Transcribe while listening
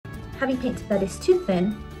having paint that is too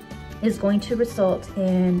thin is going to result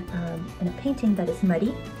in a painting that is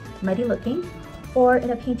muddy looking, or in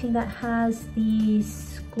a painting that has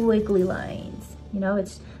these squiggly lines. You know,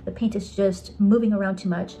 the paint is just moving around too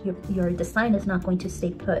much. Your design is not going to stay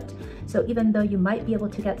put. So even though you might be able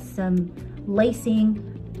to get some lacing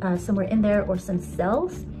somewhere in there or some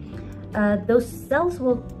cells,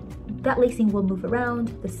 that lacing will move around.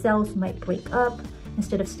 The cells might break up.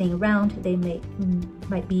 Instead of staying around, they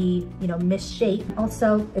might be, you know, misshaped.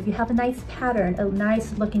 Also, if you have a nice pattern, a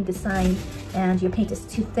nice looking design, and your paint is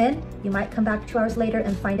too thin, you might come back 2 hours later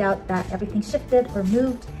and find out that everything shifted or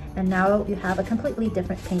moved, and now you have a completely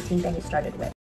different painting than you started with.